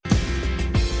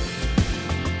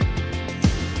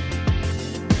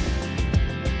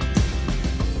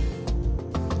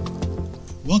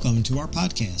Welcome to our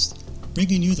podcast,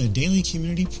 bringing you the daily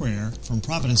community prayer from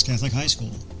Providence Catholic High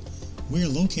School. We are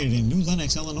located in New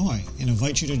Lenox, Illinois, and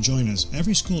invite you to join us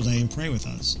every school day and pray with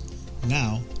us.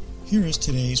 Now, here is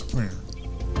today's prayer.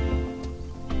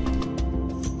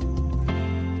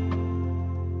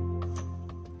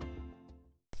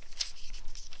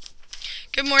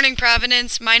 Good morning,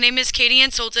 Providence. My name is Katie Ann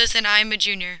Soltis, and I am a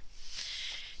junior.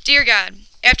 Dear God,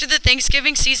 after the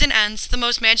Thanksgiving season ends, the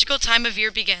most magical time of year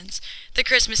begins, the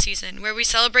Christmas season, where we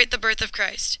celebrate the birth of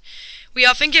Christ. We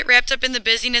often get wrapped up in the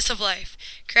busyness of life,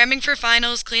 cramming for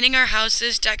finals, cleaning our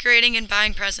houses, decorating, and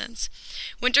buying presents.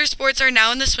 Winter sports are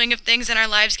now in the swing of things, and our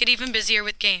lives get even busier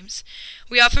with games.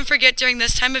 We often forget during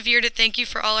this time of year to thank you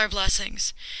for all our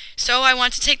blessings. So I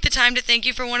want to take the time to thank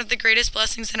you for one of the greatest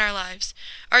blessings in our lives,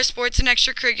 our sports and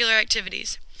extracurricular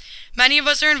activities. Many of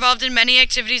us are involved in many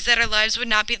activities that our lives would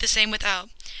not be the same without.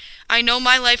 I know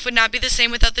my life would not be the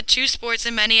same without the 2 sports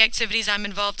and many activities I'm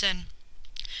involved in.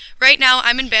 Right now,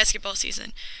 I'm in basketball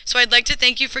season, so I'd like to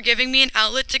thank you for giving me an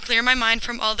outlet to clear my mind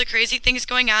from all the crazy things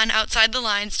going on outside the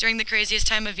lines during the craziest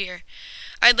time of year.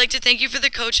 I'd like to thank you for the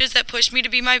coaches that pushed me to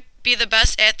be the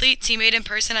best athlete, teammate, and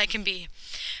person I can be.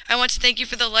 I want to thank you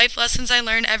for the life lessons I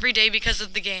learn every day because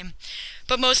of the game.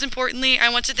 But most importantly, I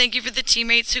want to thank you for the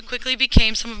teammates who quickly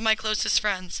became some of my closest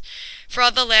friends, for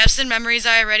all the laughs and memories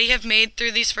I already have made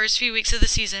through these first few weeks of the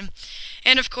season.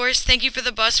 And of course, thank you for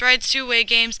the bus rides to away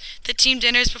games, the team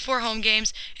dinners before home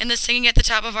games, and the singing at the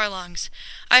top of our lungs.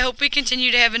 I hope we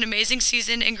continue to have an amazing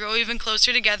season and grow even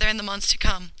closer together in the months to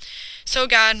come. So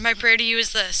God, my prayer to you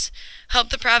is this. Help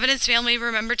the Providence family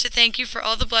remember to thank you for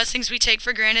all the blessings we take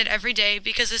for granted every day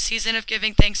because the season of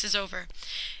giving thanks is over.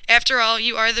 After all,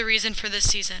 you are the reason for this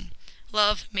season.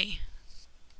 Love, me.